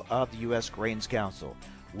 CEO of the U.S. Grains Council.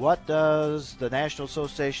 What does the National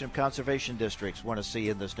Association of Conservation Districts want to see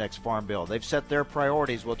in this next Farm Bill? They've set their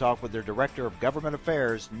priorities. We'll talk with their Director of Government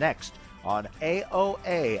Affairs next on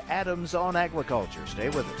AOA, Adams on Agriculture. Stay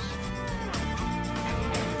with us.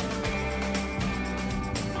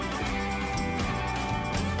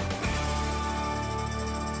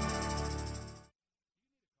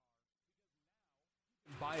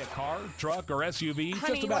 Buy a car, truck, or SUV,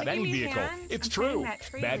 Honey, just about any vehicle. It's true.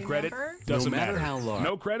 Bad credit doesn't matter. how long.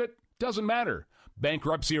 No credit doesn't matter.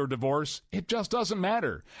 Bankruptcy or divorce, it just doesn't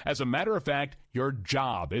matter. As a matter of fact, your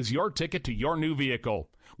job is your ticket to your new vehicle.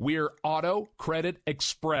 We're Auto Credit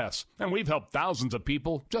Express, and we've helped thousands of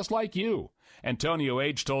people just like you. Antonio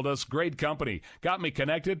H. told us, great company, got me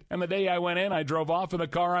connected, and the day I went in, I drove off in the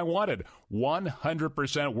car I wanted.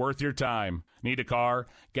 100% worth your time. Need a car?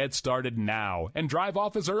 Get started now and drive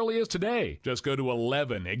off as early as today. Just go to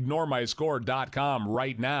 11ignoremyscore.com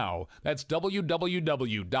right now. That's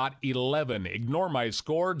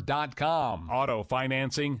www.11ignoremyscore.com. Auto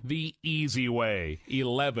financing the easy way.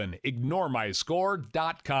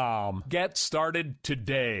 11ignoremyscore.com. Get started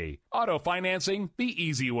today. Auto financing the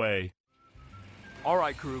easy way. All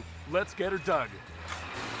right, crew, let's get her dug.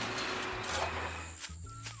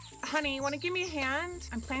 Honey, you want to give me a hand?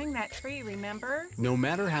 I'm planting that tree, remember? No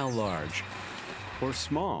matter how large or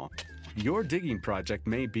small your digging project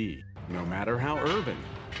may be, no matter how urban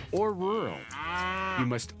or rural, you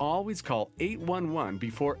must always call 811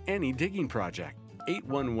 before any digging project.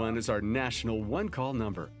 811 is our national one-call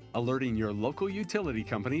number, alerting your local utility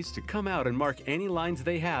companies to come out and mark any lines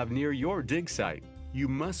they have near your dig site. You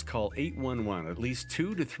must call 811 at least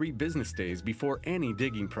 2 to 3 business days before any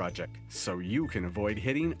digging project, so you can avoid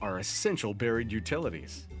hitting our essential buried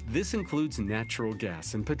utilities. This includes natural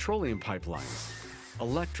gas and petroleum pipelines,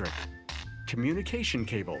 electric, communication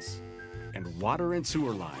cables, and water and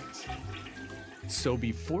sewer lines. So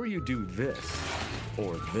before you do this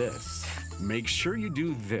or this, make sure you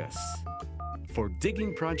do this. For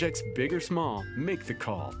digging projects big or small, make the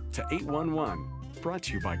call to 811. Brought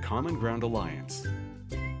to you by Common Ground Alliance.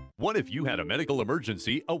 What if you had a medical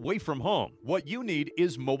emergency away from home? What you need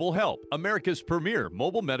is Mobile Help, America's premier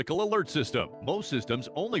mobile medical alert system. Most systems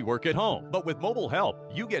only work at home, but with Mobile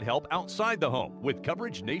Help, you get help outside the home with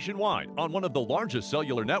coverage nationwide on one of the largest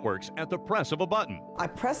cellular networks at the press of a button. I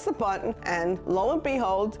pressed the button, and lo and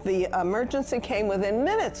behold, the emergency came within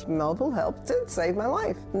minutes. Mobile Help did save my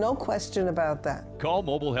life. No question about that. Call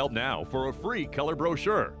Mobile Help now for a free color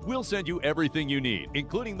brochure. We'll send you everything you need,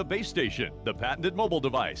 including the base station, the patented mobile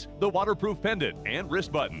device, the waterproof pendant, and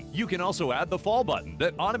wrist button. You can also add the fall button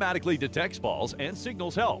that automatically detects falls and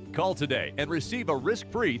signals help. Call today and receive a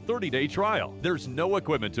risk-free 30-day trial. There's no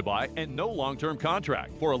equipment to buy and no long-term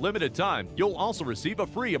contract. For a limited time, you'll also receive a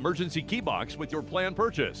free emergency key box with your planned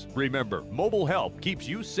purchase. Remember, Mobile Help keeps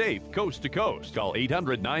you safe coast to coast. Call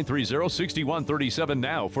 800-930-6137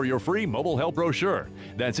 now for your free Mobile Help brochure.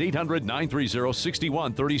 That's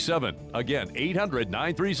 800-930-6137. Again,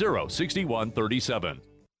 800-930-6137.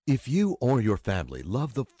 If you or your family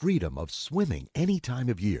love the freedom of swimming any time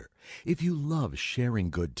of year, if you love sharing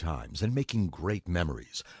good times and making great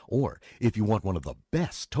memories, or if you want one of the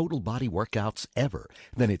best total body workouts ever,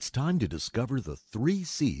 then it's time to discover the 3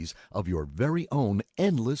 C's of your very own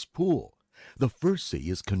endless pool. The first C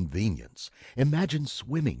is convenience. Imagine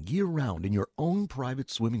swimming year-round in your own private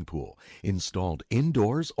swimming pool, installed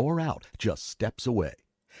indoors or out, just steps away.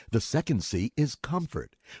 The second C is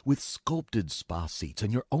comfort. With sculpted spa seats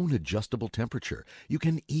and your own adjustable temperature, you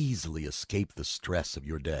can easily escape the stress of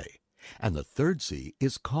your day. And the third C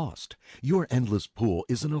is cost. Your endless pool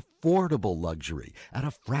is an affordable luxury at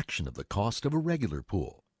a fraction of the cost of a regular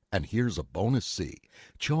pool. And here's a bonus C,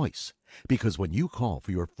 choice. Because when you call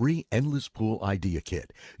for your free Endless Pool Idea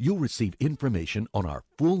Kit, you'll receive information on our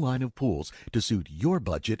full line of pools to suit your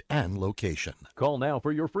budget and location. Call now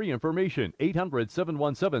for your free information.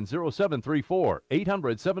 800-717-0734.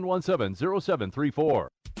 800-717-0734.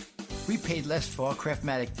 We paid less for our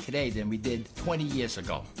Craftmatic today than we did 20 years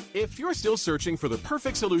ago. If you're still searching for the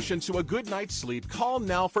perfect solution to a good night's sleep, call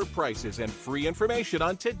now for prices and free information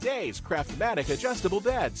on today's Craftmatic adjustable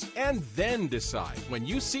beds. And then decide when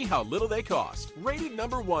you see how little they cost. Rated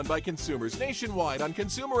 #1 by consumers nationwide on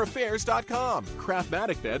consumeraffairs.com.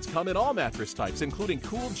 Craftmatic beds come in all mattress types, including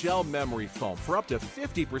cool gel memory foam for up to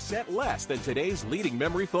 50% less than today's leading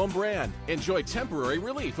memory foam brand. Enjoy temporary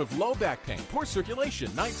relief of low back pain, poor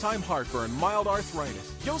circulation, nighttime heartburn, mild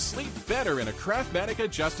arthritis. You'll sleep better in a Craftmatic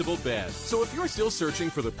adjustable bed. So if you're still searching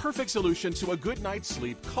for the perfect solution to a good night's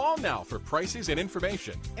sleep, call now for prices and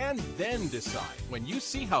information. And then decide when you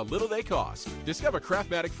see how little they cost. Discover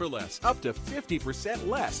Craftmatic for less, up to 50%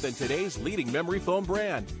 less than today's leading memory foam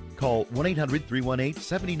brand. Call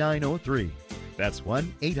 1-800-318-7903. That's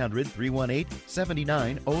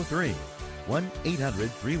 1-800-318-7903.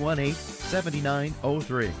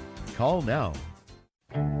 1-800-318-7903. Call now.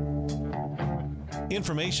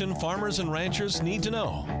 Information farmers and ranchers need to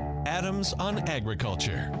know. Adams on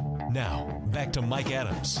Agriculture. Now, back to Mike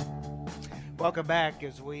Adams. Welcome back.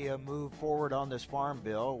 As we move forward on this farm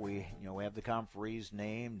bill, we have the conferees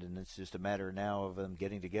named, and it's just a matter now of them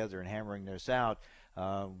getting together and hammering this out.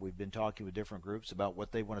 We've been talking with different groups about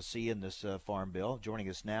what they want to see in this farm bill. Joining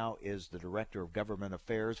us now is the Director of Government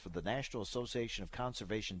Affairs for the National Association of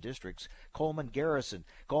Conservation Districts, Coleman Garrison.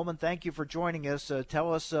 Coleman, thank you for joining us.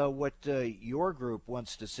 Tell us what your group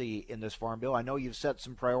wants to see in this farm bill. I know you've set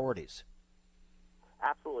some priorities.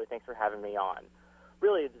 Absolutely. Thanks for having me on.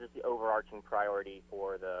 Really, this is the overarching priority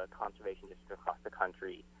for the conservation districts across the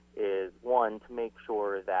country is, one, to make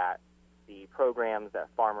sure that the programs that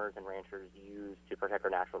farmers and ranchers use to protect our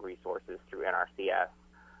natural resources through NRCS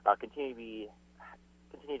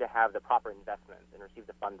continue to have the proper investments and receive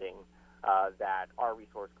the funding that our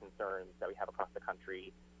resource concerns that we have across the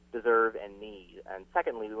country deserve and need. And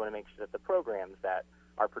secondly, we want to make sure that the programs that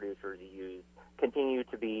our producers use continue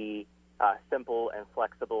to be simple and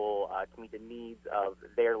flexible to meet the needs of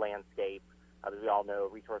their landscape. As we all know,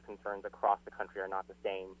 resource concerns across the country are not the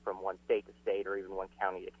same from one state to state or even one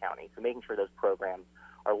county to county. So making sure those programs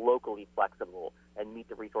are locally flexible and meet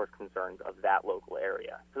the resource concerns of that local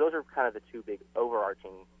area. So those are kind of the two big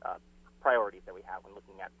overarching priorities that we have when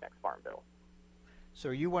looking at the next farm bill. So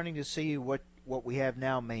are you wanting to see what we have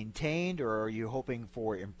now maintained, or are you hoping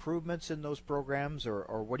for improvements in those programs,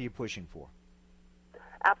 or what are you pushing for?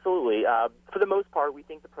 Absolutely. For the most part, we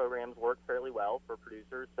think the programs work fairly well for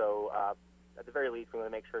producers. So at the very least, we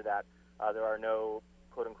want to make sure that there are no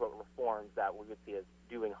quote-unquote reforms that we would see as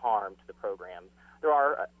doing harm to the programs. There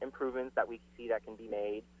are improvements that we see that can be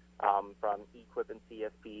made from EQIP and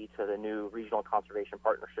CSP to the new Regional Conservation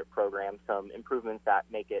Partnership Program, some improvements that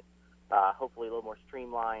make it hopefully a little more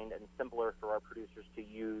streamlined and simpler for our producers to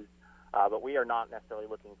use. But we are not necessarily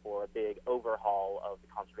looking for a big overhaul of the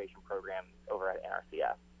conservation programs over at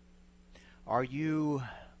NRCS. Are you,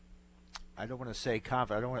 I don't want to say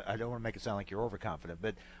confident, I don't want to make it sound like you're overconfident,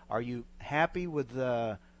 but are you happy with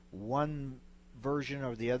one version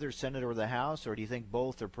or the other, Senate or the House, or do you think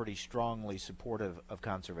both are pretty strongly supportive of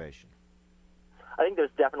conservation? I think there's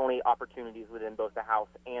definitely opportunities within both the House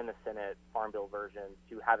and the Senate Farm Bill versions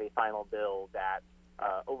to have a final bill that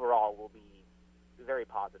overall will be very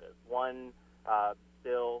positive. One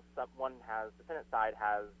bill, the Senate side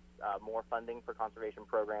has more funding for conservation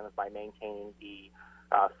programs by maintaining the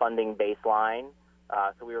funding baseline.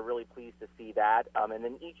 So we were really pleased to see that. And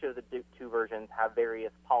then each of the two versions have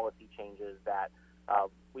various policy changes that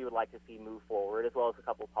we would like to see move forward, as well as a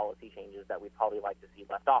couple of policy changes that we'd probably like to see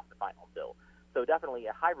left off the final bill. So definitely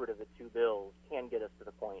a hybrid of the two bills can get us to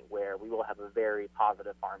the point where we will have a very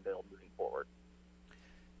positive farm bill moving forward.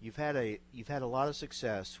 You've had a lot of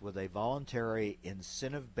success with a voluntary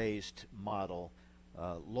incentive-based model,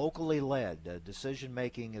 locally led, decision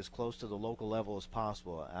making as close to the local level as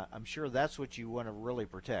possible. I'm sure that's what you want to really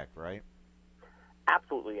protect, right?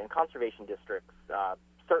 Absolutely, and conservation districts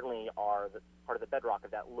certainly are part of the bedrock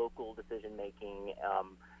of that local decision making,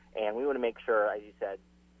 and we want to make sure, as you said,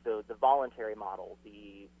 the voluntary model,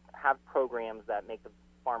 have programs that make the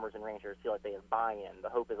farmers and ranchers feel like they have buy-in. The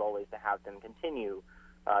hope is always to have them continue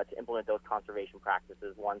to implement those conservation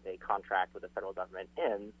practices once a contract with the federal government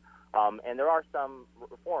ends. And there are some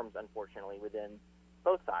reforms, unfortunately, within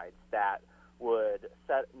both sides that would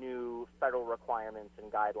set new federal requirements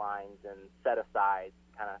and guidelines and set aside,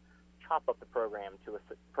 kind of chop up the programs to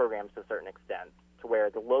a certain extent, to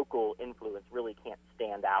where the local influence really can't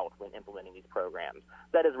stand out when implementing these programs.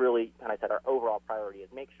 That is really, and I said, our overall priority is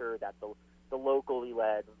make sure that the locally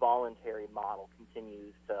led voluntary model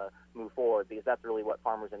continues to move forward, because that's really what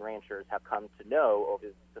farmers and ranchers have come to know over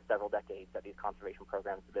the several decades that these conservation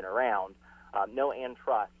programs have been around. Know and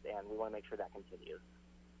trust, and we want to make sure that continues.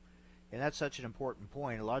 And that's such an important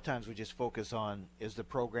point. A lot of times we just focus on, is the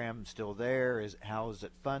program still there? How is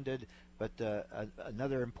it funded? But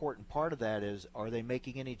another important part of that is, are they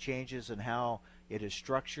making any changes in how it is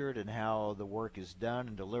structured and how the work is done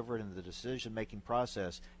and delivered in the decision-making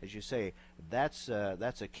process? As you say, that's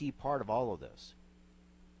a key part of all of this.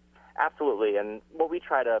 Absolutely, and what we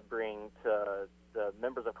try to bring to the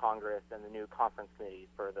members of Congress and the new conference committees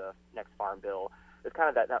for the next farm bill is kind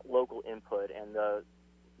of that local input and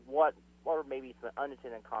what are maybe some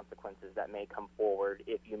unintended consequences that may come forward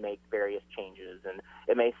if you make various changes. And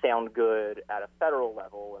it may sound good at a federal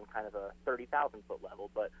level and kind of a 30,000-foot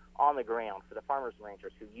level, but on the ground for the farmers and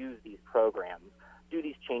ranchers who use these programs, do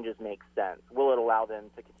these changes make sense? Will it allow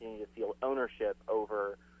them to continue to feel ownership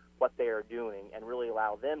over what they are doing and really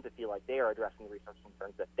allow them to feel like they are addressing the resource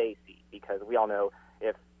concerns that they see? Because we all know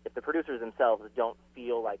if the producers themselves don't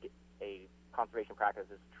feel like a conservation practice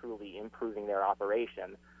is truly improving their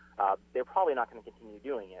operation, they're probably not going to continue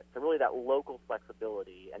doing it. So really that local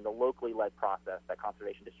flexibility and the locally led process that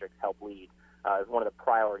conservation districts help lead is one of the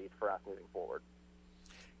priorities for us moving forward.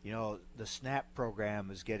 You know, the SNAP program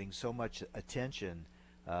is getting so much attention,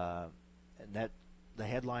 and that the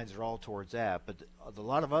headlines are all towards that. But a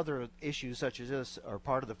lot of other issues such as this are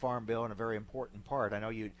part of the Farm Bill and a very important part. I know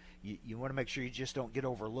you want to make sure you just don't get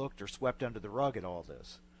overlooked or swept under the rug in all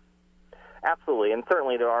this. Absolutely, and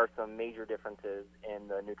certainly there are some major differences in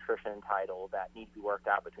the nutrition title that need to be worked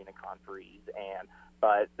out between the conferees,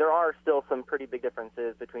 but there are still some pretty big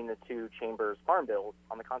differences between the two chambers' farm bills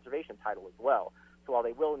on the conservation title as well. So while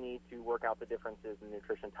they will need to work out the differences in the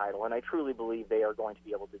nutrition title, and I truly believe they are going to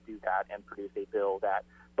be able to do that and produce a bill that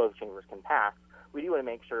both chambers can pass, we do want to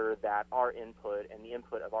make sure that our input and the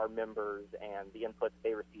input of our members and the input that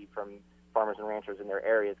they receive from farmers and ranchers in their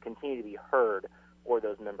areas continue to be heard for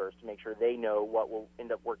those members to make sure they know what will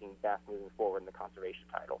end up working best moving forward in the conservation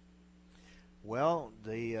title. Well,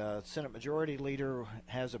 the Senate Majority Leader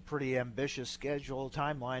has a pretty ambitious schedule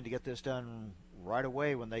timeline to get this done right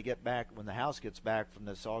away when they get back, when the House gets back from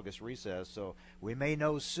this August recess. So we may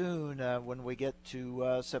know soon when we get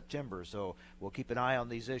to September. So we'll keep an eye on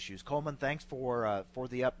these issues. Coleman, thanks for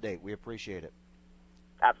the update. We appreciate it.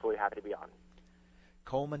 Absolutely happy to be on.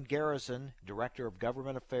 Coleman Garrison, Director of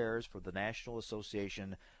Government Affairs for the National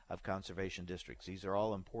Association of Conservation Districts. These are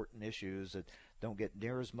all important issues that don't get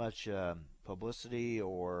near as much publicity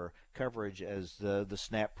or coverage as the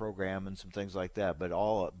SNAP program and some things like that, but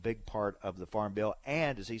all a big part of the Farm Bill.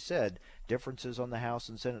 And, as he said, differences on the House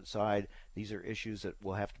and Senate side, these are issues that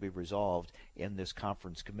will have to be resolved in this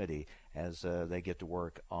conference committee as they get to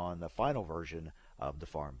work on the final version of the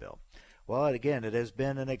Farm Bill. Well, again, it has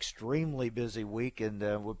been an extremely busy week, and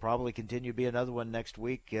will probably continue to be another one next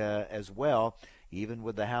week as well. Even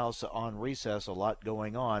with the House on recess, a lot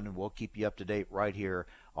going on, and we'll keep you up to date right here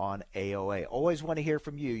on AOA. Always want to hear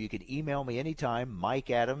from you. You can email me anytime, Mike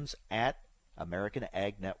Adams at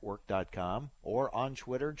AmericanAgNetwork.com, or on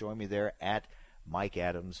Twitter. Join me there at Mike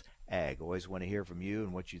Adams Ag. Always want to hear from you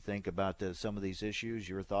and what you think about some of these issues,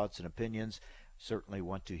 your thoughts and opinions. Certainly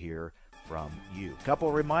want to hear from you.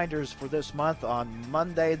 Couple reminders for this month. On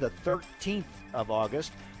Monday, the 13th of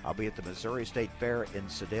August, I'll be at the Missouri State Fair in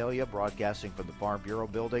Sedalia, broadcasting from the Farm Bureau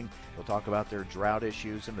building. We'll talk about their drought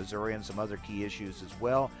issues in Missouri and some other key issues as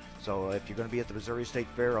well. So if you're going to be at the Missouri State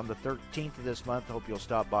Fair on the 13th of this month, I hope you'll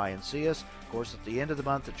stop by and see us. Of course, at the end of the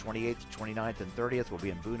month, the 28th, 29th, and 30th, we'll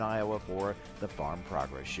be in Boone, Iowa for the Farm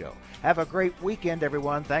Progress Show. Have a great weekend,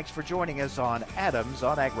 everyone. Thanks for joining us on Adams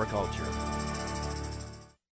on Agriculture.